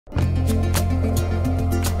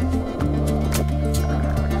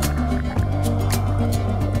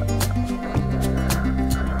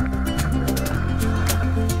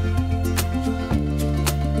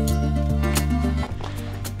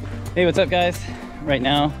Hey, what's up guys? Right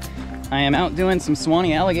now, I am out doing some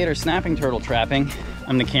Suwannee Alligator Snapping turtle trapping.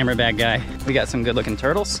 I'm the camera bag guy. We got some good looking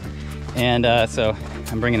turtles. And so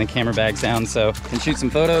I'm bringing the camera bags down so I can shoot some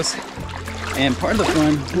photos. And part of the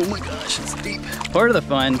fun, oh my gosh, it's deep. Part of the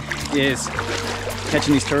fun is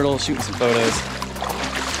catching these turtles, shooting some photos,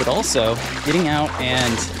 but also getting out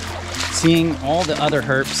and seeing all the other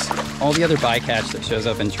herps, all the other bycatch that shows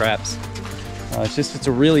up in traps. It's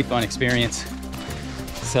a really fun experience.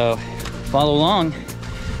 So follow along.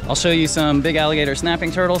 I'll show you some big alligator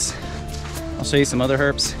snapping turtles. I'll show you some other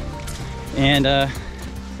herps, and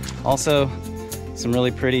also some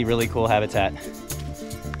really pretty, really cool habitat.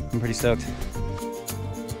 I'm pretty stoked.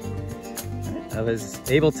 I was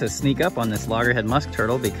able to sneak up on this loggerhead musk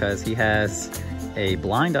turtle because he has a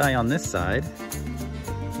blind eye on this side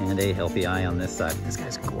and a healthy eye on this side. This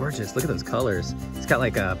guy's gorgeous. Look at those colors. It's got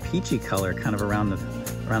like a peachy color kind of around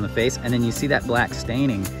the face, and then you see that black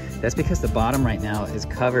staining. That's because the bottom right now is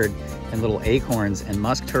covered in little acorns, and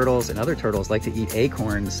musk turtles and other turtles like to eat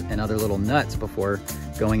acorns and other little nuts before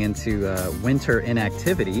going into winter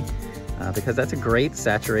inactivity, because that's a great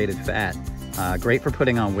saturated fat. Great for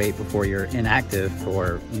putting on weight before you're inactive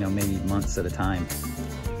for, you know, maybe months at a time.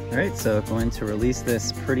 All right, so going to release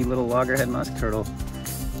this pretty little loggerhead musk turtle.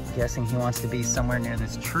 Guessing he wants to be somewhere near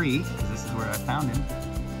this tree, because this is where I found him.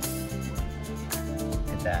 Look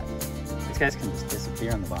at that. These guys can just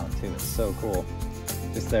disappear on the bottom too. It's so cool.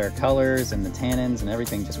 Just their colors and the tannins and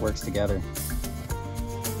everything just works together.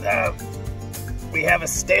 We have a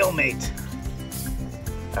stalemate.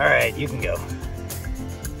 All right, you can go.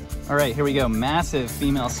 All right, here we go. Massive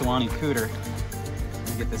female Suwannee cooter.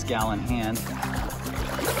 Let me get this gal in hand.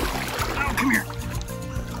 Oh, come here.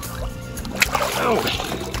 Oh.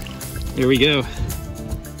 Here we go.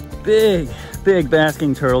 Big, big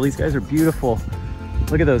basking turtle. These guys are beautiful.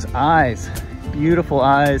 Look at those eyes. Beautiful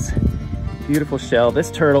eyes, beautiful shell.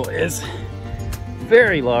 This turtle is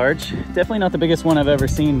very large. Definitely not the biggest one I've ever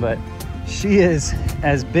seen, but she is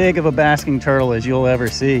as big of a basking turtle as you'll ever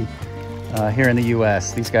see here in the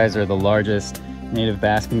US. These guys are the largest native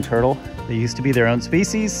basking turtle. They used to be their own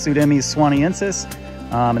species, Pseudemys swanniensis,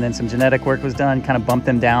 and then some genetic work was done, kind of bumped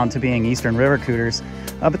them down to being eastern river cooters.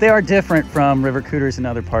 But they are different from river cooters in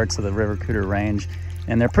other parts of the river cooter range.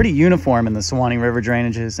 And they're pretty uniform in the Suwannee River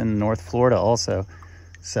drainages in North Florida also.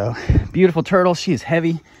 So, beautiful turtle. She is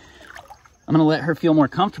heavy. I'm gonna let her feel more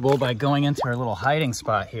comfortable by going into her little hiding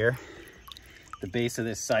spot here, the base of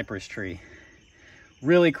this cypress tree.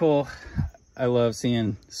 Really cool. I love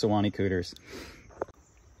seeing Suwannee cooters. All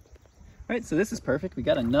right, so this is perfect. We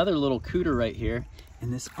got another little cooter right here,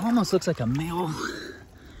 and this almost looks like a male.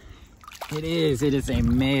 It is a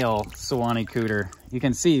male Suwannee cooter. You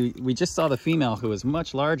can see, we just saw the female who was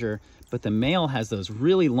much larger, but the male has those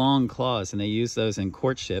really long claws, and they use those in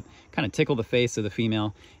courtship, kind of tickle the face of the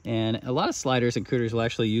female. And a lot of sliders and cooters will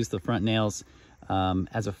actually use the front nails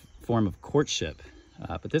as a form of courtship.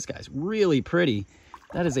 But this guy's really pretty.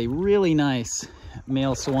 That is a really nice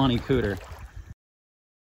male Suwannee cooter.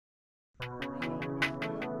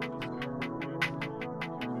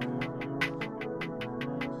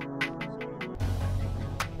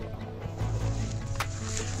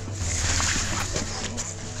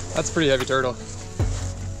 That's a pretty heavy turtle.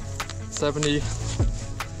 70,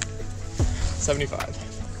 75.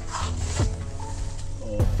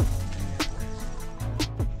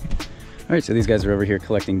 All right, so these guys are over here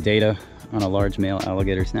collecting data on a large male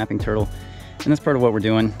alligator snapping turtle. And that's part of what we're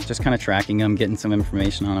doing, just kind of tracking them, getting some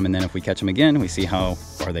information on them. And then if we catch them again, we see how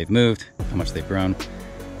far they've moved, how much they've grown.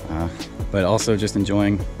 But also just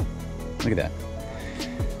enjoying, look at that.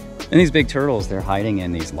 And these big turtles, they're hiding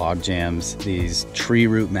in these log jams, these tree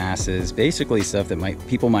root masses, basically stuff that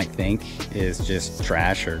people might think is just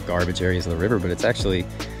trash or garbage areas of the river, but it's actually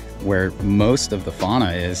where most of the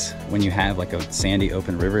fauna is when you have like a sandy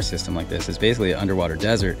open river system like this. It's basically an underwater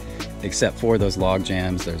desert, except for those log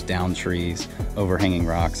jams, there's down trees, overhanging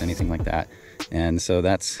rocks, anything like that. And so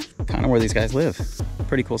that's kind of where these guys live.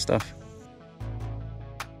 Pretty cool stuff.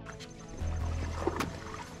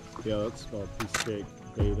 Yeah, that's about piece cake.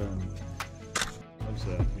 Data and loves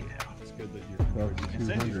that. Yeah, it's good that you're about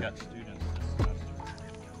 200. You've got students.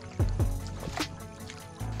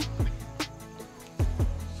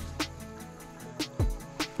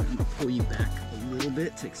 I'm gonna pull you back a little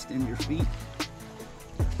bit to extend your feet.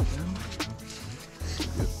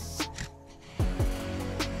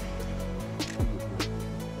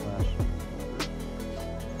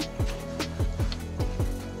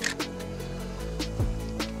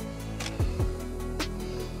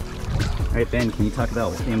 All right, Ben, can you talk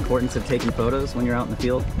about the importance of taking photos when you're out in the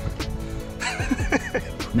field?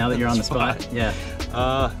 Now that you're on the spot? Yeah.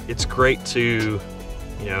 It's great to,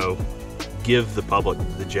 you know, give the public,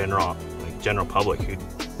 the general public who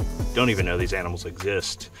don't even know these animals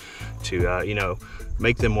exist, to you know,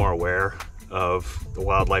 make them more aware of the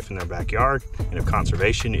wildlife in their backyard and of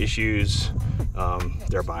conservation issues,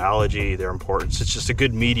 their biology, their importance. It's just a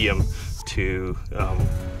good medium to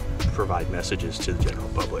provide messages to the general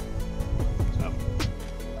public. So.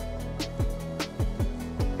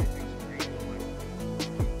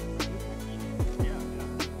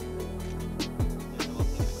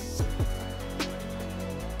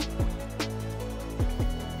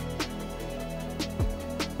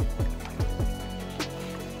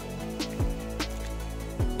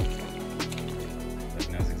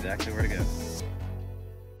 Exactly where to go.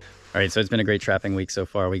 All right, so it's been a great trapping week so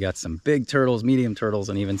far. We got some big turtles, medium turtles,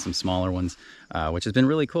 and even some smaller ones, which has been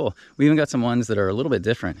really cool. We even got some ones that are a little bit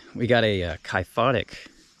different. We got a kyphotic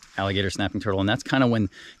alligator snapping turtle, and that's kind of when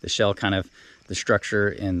the shell the structure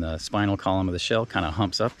in the spinal column of the shell kind of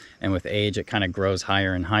humps up, and with age it kind of grows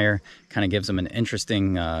higher and higher, kind of gives them an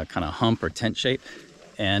interesting kind of hump or tent shape.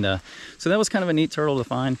 And so that was kind of a neat turtle to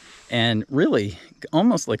find, and really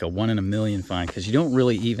almost like a 1 in a million find, because you don't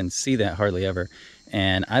really even see that hardly ever.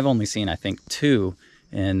 And I've only seen, I think, 2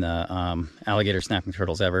 in the alligator snapping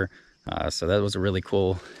turtles ever. So that was a really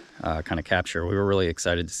cool kind of capture. We were really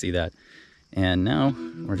excited to see that. And now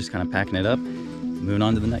we're just kind of packing it up, moving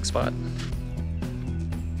on to the next spot.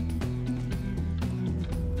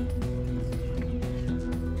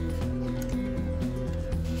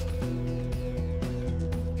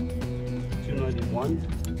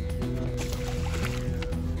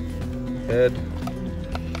 Head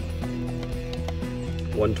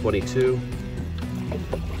 122.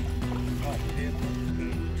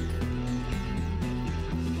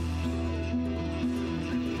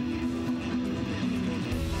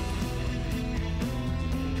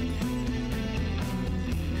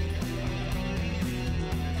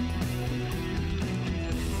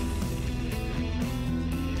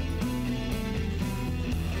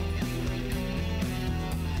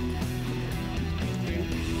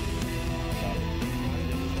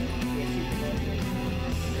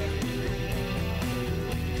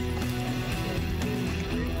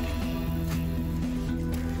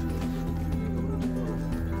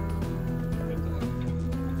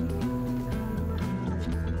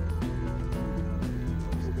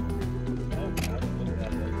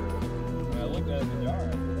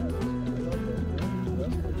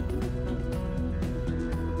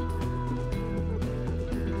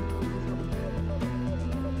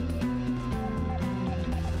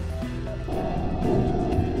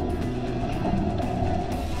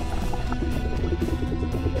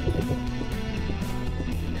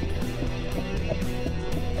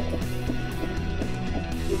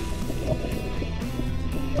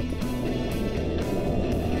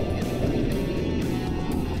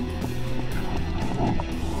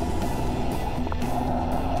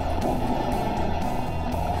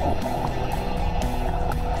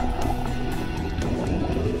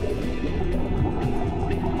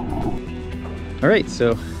 All right,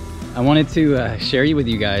 so I wanted to share with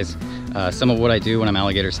you guys some of what I do when I'm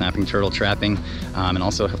alligator snapping, turtle trapping, and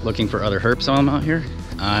also looking for other herps while I'm out here.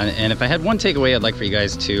 And if I had one takeaway, I'd like for you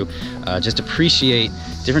guys to just appreciate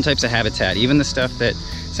different types of habitat. Even the stuff that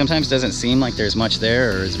sometimes doesn't seem like there's much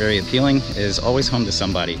there or is very appealing is always home to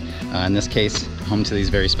somebody. In this case, home to these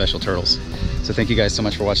very special turtles. So thank you guys so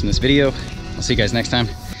much for watching this video. I'll see you guys next time.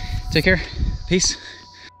 Take care. Peace.